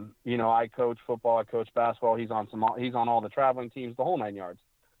 I coach football, I coach basketball. He's on all the traveling teams, the whole 9 yards.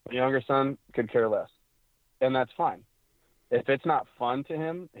 My younger son could care less, and that's fine. If it's not fun to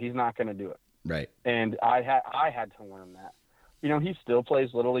him, he's not going to do it. Right. And I had to learn that. He still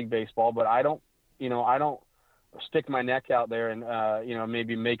plays Little League baseball, but I don't stick my neck out there and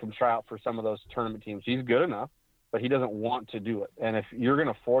maybe make him try out for some of those tournament teams. He's good enough, but he doesn't want to do it. And if you're going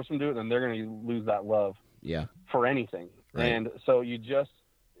to force him to do it, then they're going to lose that love. Yeah. For anything. Right. And so you just,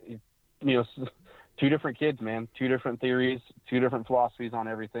 two different kids, man, two different theories, two different philosophies on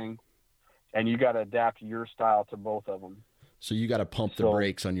everything. And you got to adapt your style to both of them. So you got to pump the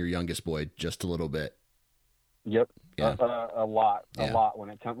brakes on your youngest boy just a little bit. Yep. Yeah. A lot when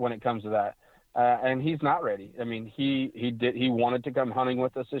it comes to that. And he's not ready. I mean, he wanted to come hunting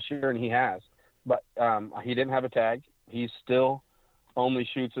with us this year, and he has, but he didn't have a tag. He still only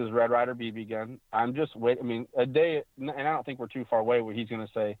shoots his Red Ryder BB gun. I'm just waiting. I mean, a day, and I don't think we're too far away where he's going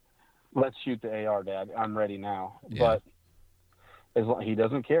to say, "Let's shoot the AR, Dad. I'm ready now." Yeah. But he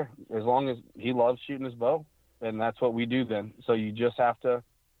doesn't care as long as he loves shooting his bow, and that's what we do then. So you just have to.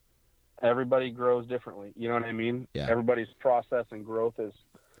 Everybody grows differently. You know what I mean? Yeah. Everybody's process and growth is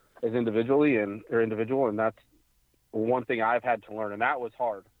individual, and that's one thing I've had to learn, and that was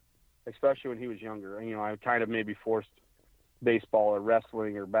hard, especially when he was younger. I kind of maybe forced baseball or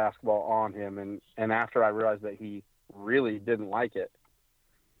wrestling or basketball on him, and after I realized that he really didn't like it,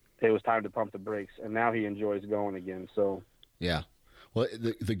 it was time to pump the brakes, and now he enjoys going again. So yeah. Well,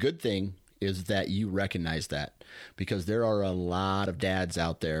 the good thing is that you recognize that, because there are a lot of dads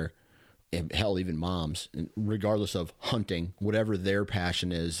out there, and hell, even moms, regardless of hunting, whatever their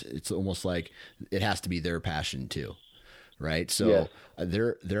passion is, it's almost like it has to be their passion too, right? So yes.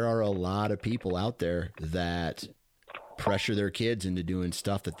 There are a lot of people out there that pressure their kids into doing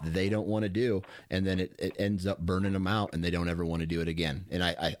stuff that they don't want to do, and then it ends up burning them out, and they don't ever want to do it again. And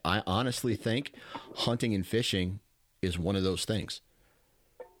I honestly think hunting and fishing is one of those things.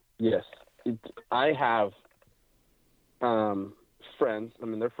 Yes. I have friends. I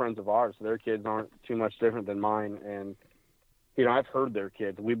mean, they're friends of ours. Their kids aren't too much different than mine. And, I've heard their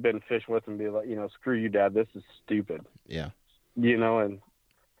kids. We've been fishing with them, be like, screw you, Dad, this is stupid. Yeah. And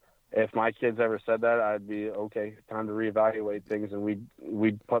if my kids ever said that, I'd be, okay, time to reevaluate things, and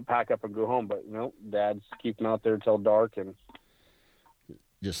we'd pack up and go home. But, Dad's keep them out there till dark and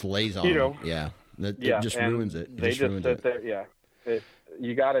just lays on them. Yeah. It just ruins it. They just sit there. Yeah.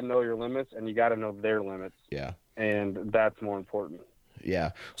 You got to know your limits, and you got to know their limits. Yeah. And that's more important.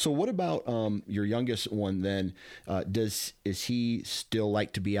 Yeah. So what about your youngest one then? Is he still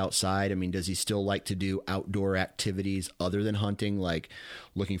like to be outside? I mean, does he still like to do outdoor activities other than hunting, like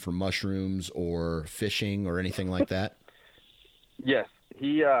looking for mushrooms or fishing or anything like that? Yes.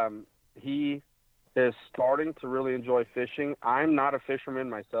 He is starting to really enjoy fishing. I'm not a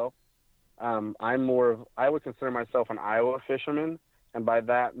fisherman myself. I would consider myself an Iowa fisherman. And by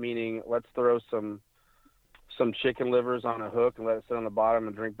that meaning, let's throw some chicken livers on a hook and let it sit on the bottom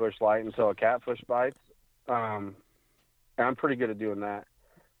and drink Busch Light until a catfish bites. And I'm pretty good at doing that.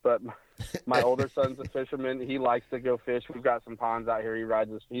 But my older son's a fisherman. He likes to go fish. We've got some ponds out here.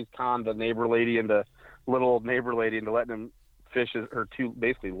 He's conned the little old neighbor lady into letting him fish her two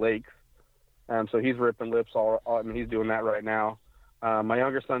basically lakes. So he's ripping lips he's doing that right now. My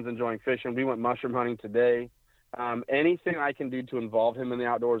younger son's enjoying fishing. We went mushroom hunting today. Anything I can do to involve him in the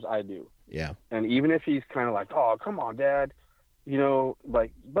outdoors, I do. Yeah. And even if he's kind of like, oh, come on, Dad,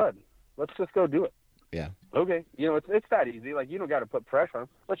 like, bud, let's just go do it. Yeah. Okay. It's that easy. Like, you don't got to put pressure on him.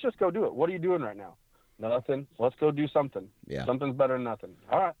 Let's just go do it. What are you doing right now? Nothing. Let's go do something. Yeah. Something's better than nothing.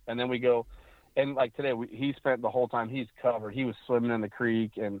 All right. And then we go. And like today, he spent the whole time he's covered. He was swimming in the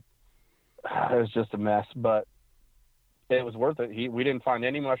creek, and it was just a mess, but it was worth it. We didn't find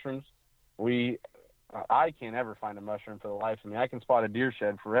any mushrooms. I can't ever find a mushroom for the life of me. I can spot a deer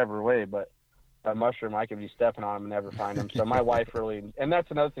shed forever away, but a mushroom, I could be stepping on them and never find them. So my wife really, and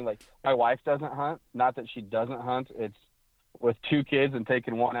that's another thing, like my wife doesn't hunt. Not that she doesn't hunt. It's with 2 kids and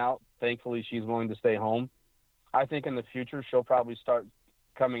taking one out. Thankfully, she's willing to stay home. I think in the future, she'll probably start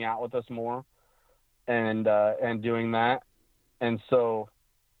coming out with us more and doing that. And so,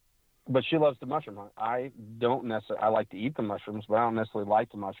 but she loves to mushroom hunt. I don't necessarily, I like to eat the mushrooms, but I don't necessarily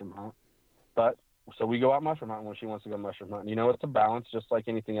like to mushroom hunt. But so we go out mushroom hunting when she wants to go mushroom hunting. You know, it's a balance, just like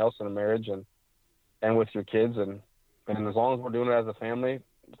anything else in a marriage and with your kids. And as long as we're doing it as a family,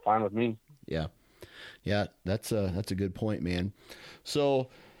 it's fine with me. Yeah. Yeah. That's a good point, man. So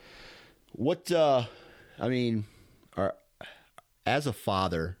what, I mean, as a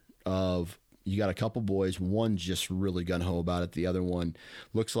father of, you got a couple boys, one's just really gung-ho about it. The other one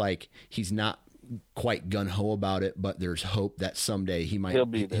looks like he's not quite gung-ho about it, but there's hope that someday he'll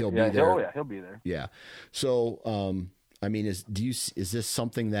be there. He'll be there. Yeah. So, I mean, is this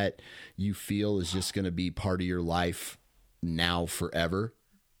something that you feel is just going to be part of your life now forever?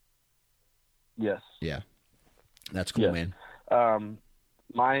 Yes. Yeah. That's cool, yes. man.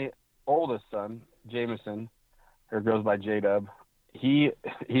 My oldest son, Jameson, or goes by J-Dub, he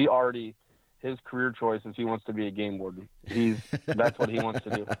already, his career choice is he wants to be a game warden. That's what he wants to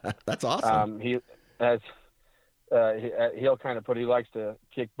do. That's awesome. He'll kind of he likes to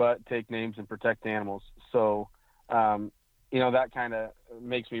kick butt, take names, and protect animals. So, that kind of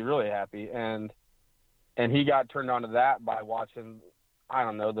makes me really happy. And he got turned on to that by watching, I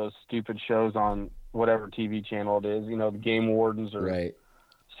don't know, those stupid shows on whatever TV channel it is, the Game Wardens or right.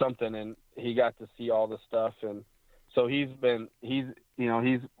 something. And he got to see all the stuff. And so he's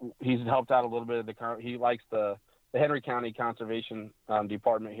helped out a little bit he likes the Henry County Conservation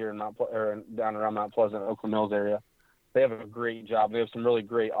Department here in down around Mount Pleasant, Oakland Mills area. They have a great job. They have some really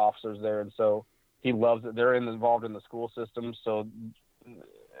great officers there. And so he loves it. They're involved in the school system. So,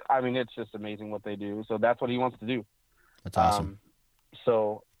 I mean, it's just amazing what they do. So that's what he wants to do. That's awesome.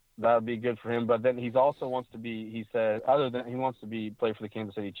 So that would be good for him. But then he also wants to he said, he wants to play for the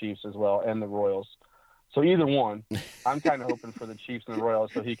Kansas City Chiefs as well and the Royals. So either one, I'm kind of hoping for the Chiefs and the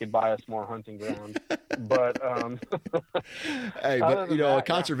Royals so he could buy us more hunting ground. But hey, but a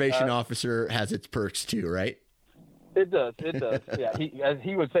conservation officer has its perks too, right? It does. Yeah,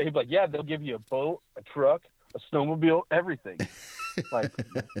 he would say, he'd be like, yeah, they'll give you a boat, a truck, a snowmobile, everything. Like,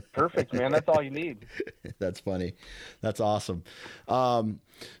 perfect, man. That's all you need. That's funny. That's awesome.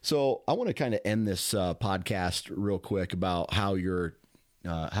 So I want to kind of end this podcast real quick about how your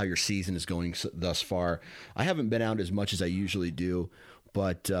season is going thus far. I haven't been out as much as I usually do,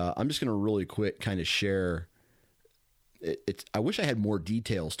 but I'm just going to really quick kind of share. I wish I had more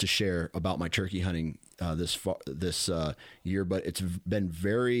details to share about my turkey hunting this year, but it's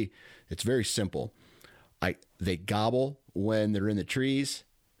very simple. They gobble when they're in the trees,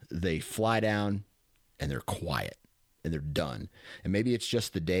 they fly down, and they're quiet, and they're done. And maybe it's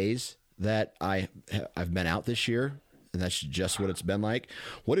just the days that I've been out this year, and that's just what it's been like.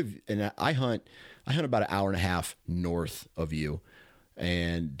 I hunt about an hour and a half north of you,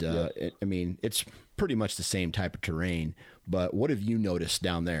 and yes. I mean, it's pretty much the same type of terrain. But what have you noticed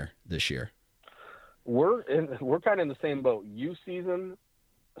down there this year? We're kind of in the same boat. Youth season.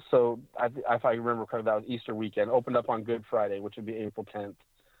 So if I remember correctly, that was Easter weekend. Opened up on Good Friday, which would be April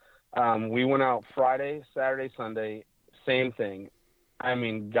 10th. We went out Friday, Saturday, Sunday. Same thing. I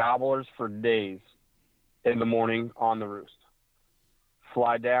mean, gobblers for days in the morning on the roost.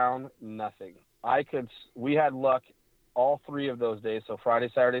 Fly down, nothing. We had luck all 3 of those days. So Friday,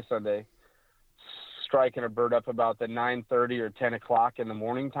 Saturday, Sunday, striking a bird up about the 9:30 or 10 o'clock in the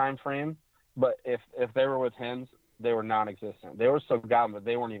morning time frame. But if they were with hens, they were non-existent. They were so gobbling, but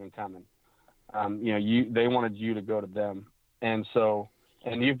they weren't even coming. They wanted you to go to them. And so,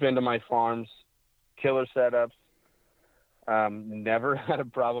 and you've been to my farms, killer setups, never had a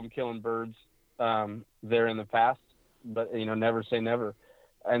problem killing birds there in the past, but never say never.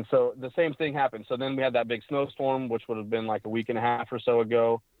 And so the same thing happened. So then we had that big snowstorm, which would have been like a week and a half or so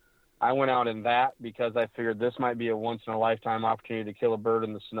ago. I went out in that because I figured this might be a once in a lifetime opportunity to kill a bird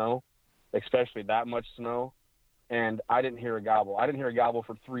in the snow, especially that much snow. And I didn't hear a gobble. I didn't hear a gobble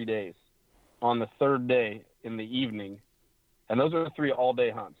for 3 days. On the 3rd day in the evening, and those are the 3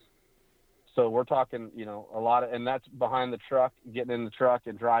 all-day hunts. So we're talking, a lot of, and that's behind the truck, getting in the truck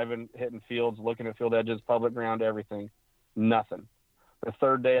and driving, hitting fields, looking at field edges, public ground, everything. Nothing. The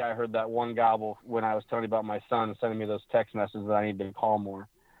 3rd day, I heard that one gobble when I was telling you about my son sending me those text messages that I needed to call more.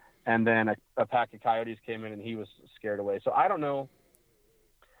 And then a pack of coyotes came in, and he was scared away. So I don't know.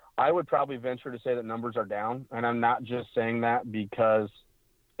 I would probably venture to say that numbers are down, and I'm not just saying that because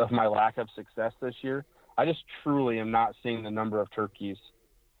of my lack of success this year. I just truly am not seeing the number of turkeys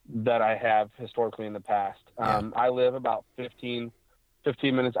that I have historically in the past. I live about 15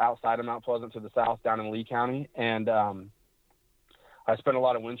 minutes outside of Mount Pleasant to the south down in Lee County. And I spend a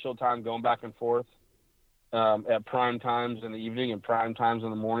lot of windshield time going back and forth at prime times in the evening and prime times in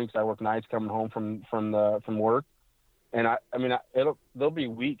the morning, because I work nights coming home from work. And there'll be a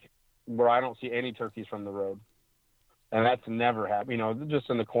week where I don't see any turkeys from the road. And that's never happened, just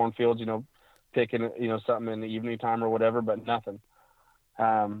in the cornfields, picking, something in the evening time or whatever, but nothing.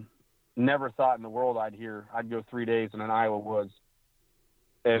 Never thought in the world I'd go 3 days in an Iowa woods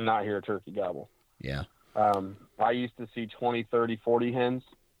and not hear a turkey gobble. Yeah. I used to see 20, 30, 40 hens.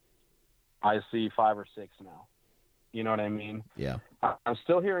 I see 5 or 6 now. You know what I mean? Yeah. I'm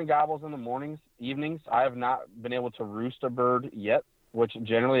still hearing gobbles in the mornings, evenings. I have not been able to roost a bird yet, which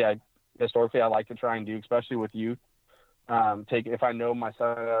generally historically I like to try and do, especially with youth. If I know my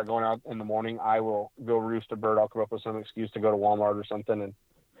son are going out in the morning, I will go roost a bird. I'll come up with some excuse to go to Walmart or something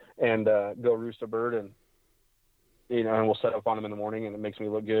and go roost a bird, and and we'll set up on them in the morning, and it makes me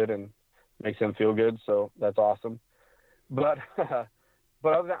look good and makes them feel good. So that's awesome. But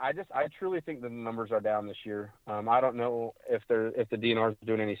but other than that, I truly think that the numbers are down this year. I don't know if the DNR is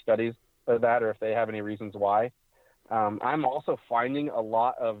doing any studies of that, or if they have any reasons why. I'm also finding a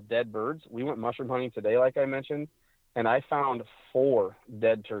lot of dead birds. We went mushroom hunting today, like I mentioned, and I found 4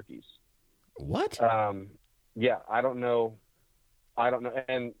 dead turkeys. What? Yeah, I don't know.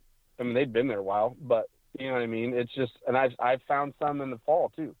 And I mean, they'd been there a while, but you know what I mean? It's just, and I've found some in the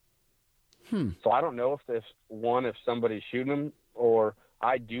fall too. So I don't know if somebody's shooting them, or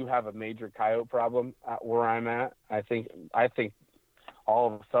I do have a major coyote problem at where I'm at. I think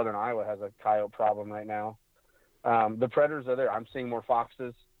all of southern Iowa has a coyote problem right now. The predators are there. I'm seeing more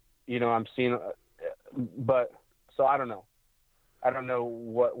foxes, I'm seeing, but so I don't know. I don't know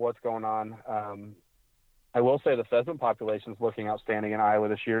what's going on. I will say the pheasant population is looking outstanding in Iowa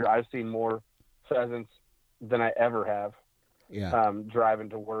this year. I've seen more pheasants than I ever have. Yeah. Driving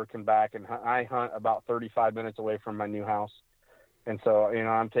to work and back, and I hunt about 35 minutes away from my new house. And so,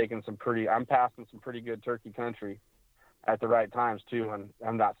 I'm passing some pretty good turkey country at the right times too. And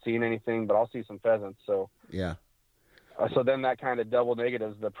I'm not seeing anything, but I'll see some pheasants. So, yeah. So then that kind of double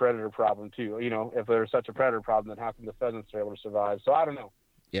negatives the predator problem too. If there's such a predator problem, then how come the pheasants are able to survive? So I don't know.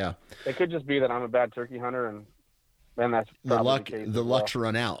 Yeah. It could just be that I'm a bad turkey hunter, and that's the luck's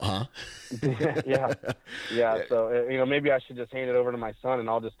run out, huh? yeah. So maybe I should just hand it over to my son, and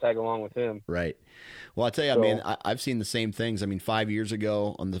I'll just tag along with him. Right. Well, I'll tell you, I mean, I've seen the same things. I mean, 5 years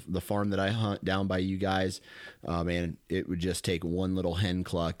ago on the farm that I hunt down by you guys, man, it would just take one little hen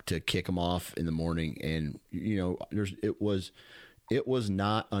cluck to kick them off in the morning, and it was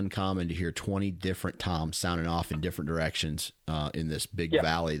not uncommon to hear 20 different toms sounding off in different directions in this big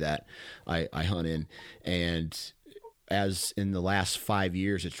valley that I hunt in, and as in the last 5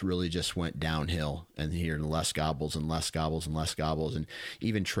 years, it's really just went downhill, and hearing less gobbles and less gobbles and less gobbles, and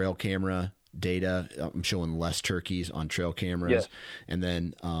even trail camera data, I'm showing less turkeys on trail cameras. Yes. And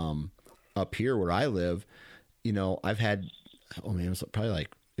then up here where I live, I've had, it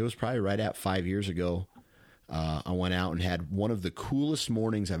was probably right at 5 years ago. I went out and had one of the coolest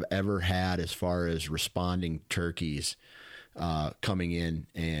mornings I've ever had as far as responding turkeys coming in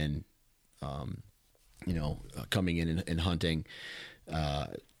and coming in and hunting,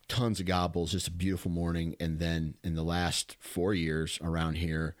 tons of gobbles, just a beautiful morning. And then in the last 4 years around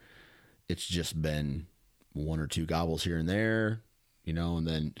here, it's just been 1 or 2 gobbles here and there, and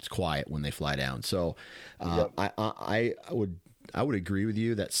then it's quiet when they fly down. So I would agree with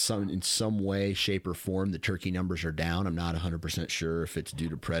you that in some way, shape, or form, the turkey numbers are down. I'm not 100% sure if it's due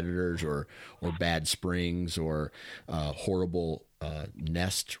to predators or bad springs or horrible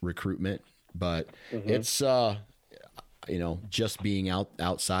nest recruitment. But it's, just being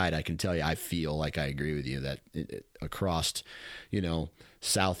outside, I can tell you, I feel like I agree with you that across,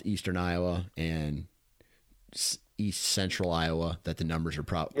 southeastern Iowa and east central Iowa, that the numbers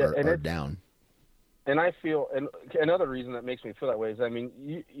are down. And I feel, and another reason that makes me feel that way is, I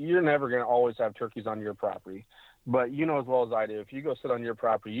mean, you're never going to always have turkeys on your property, but as well as I do, if you go sit on your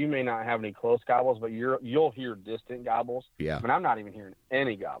property, you may not have any close gobbles, but you'll hear distant gobbles. Yeah. I mean, I'm not even hearing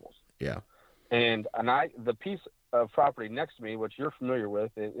any gobbles. Yeah. And the piece of property next to me, which you're familiar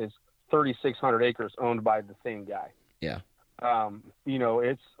with, is 3,600 acres owned by the same guy. Yeah.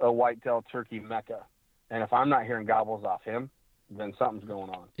 It's a whitetail turkey mecca. And if I'm not hearing gobbles off him, then something's going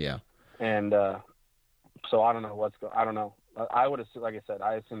on. Yeah. And, so I don't know I don't know. I would assume, like I said,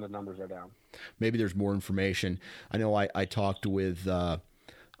 I assume the numbers are down. Maybe there's more information. I know I talked with a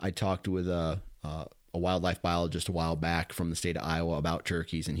a wildlife biologist a while back from the state of Iowa about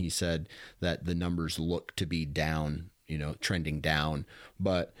turkeys, and he said that the numbers look to be down, trending down.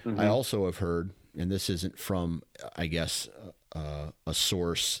 But I also have heard, and this isn't from, I guess, a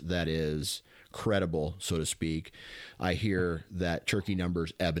source that is credible, so to speak, I hear that turkey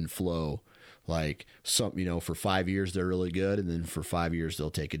numbers ebb and flow. Like for 5 years they're really good, and then for 5 years they'll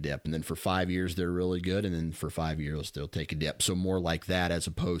take a dip, and then for 5 years they're really good, and then for 5 years they'll take a dip. So more like that, as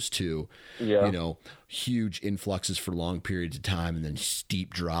opposed to huge influxes for long periods of time and then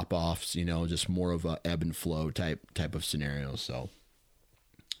steep drop offs. Just more of a ebb and flow type of scenario. So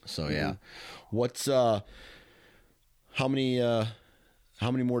yeah, what's how many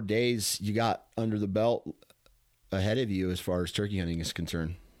more days you got under the belt ahead of you as far as turkey hunting is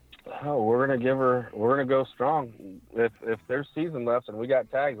concerned? Oh, we're gonna go strong. If there's season left and we got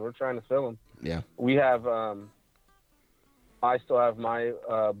tags, we're trying to fill them. Yeah. We have, I still have my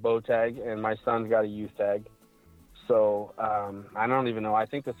bow tag, and my son's got a youth tag. So I don't even know. I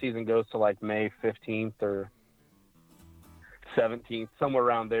think the season goes to like May 15th or 17th, somewhere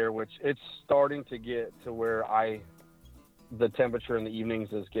around there, which it's starting to get to where the temperature in the evenings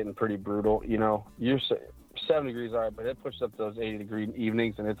is getting pretty brutal. You're 7 degrees, all right, but it pushes up those 80-degree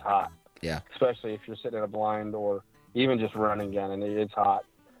evenings, and it's hot. Yeah. Especially if you're sitting in a blind or even just running again, and it's hot.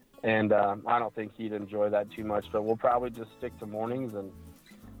 And I don't think he'd enjoy that too much, but we'll probably just stick to mornings and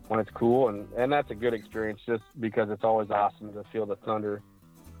when it's cool, and that's a good experience just because it's always awesome to feel the thunder,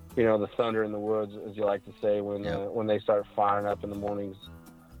 the thunder in the woods, as you like to say, when they start firing up in the mornings.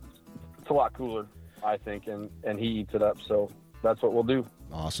 It's a lot cooler, I think, and he eats it up, so that's what we'll do.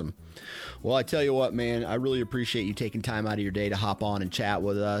 Awesome. Well, I tell you what, man, I really appreciate you taking time out of your day to hop on and chat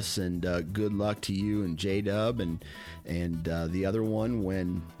with us, and good luck to you and J-Dub and the other one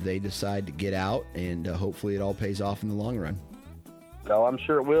when they decide to get out, and hopefully it all pays off in the long run. Well, I'm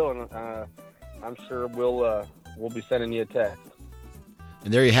sure it will, and I'm sure we'll be sending you a text.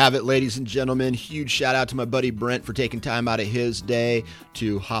 And there you have it, ladies and gentlemen. Huge shout out to my buddy Brent for taking time out of his day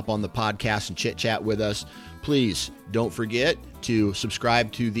to hop on the podcast and chit chat with us. Please don't forget to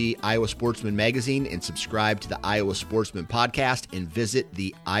subscribe to the Iowa Sportsman magazine and subscribe to the Iowa Sportsman podcast, and visit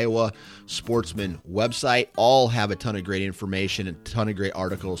the Iowa Sportsman website. All have a ton of great information, a ton of great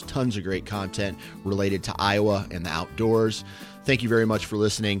articles, tons of great content related to Iowa and the outdoors. Thank you very much for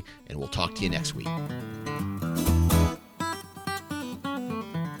listening, and we'll talk to you next week.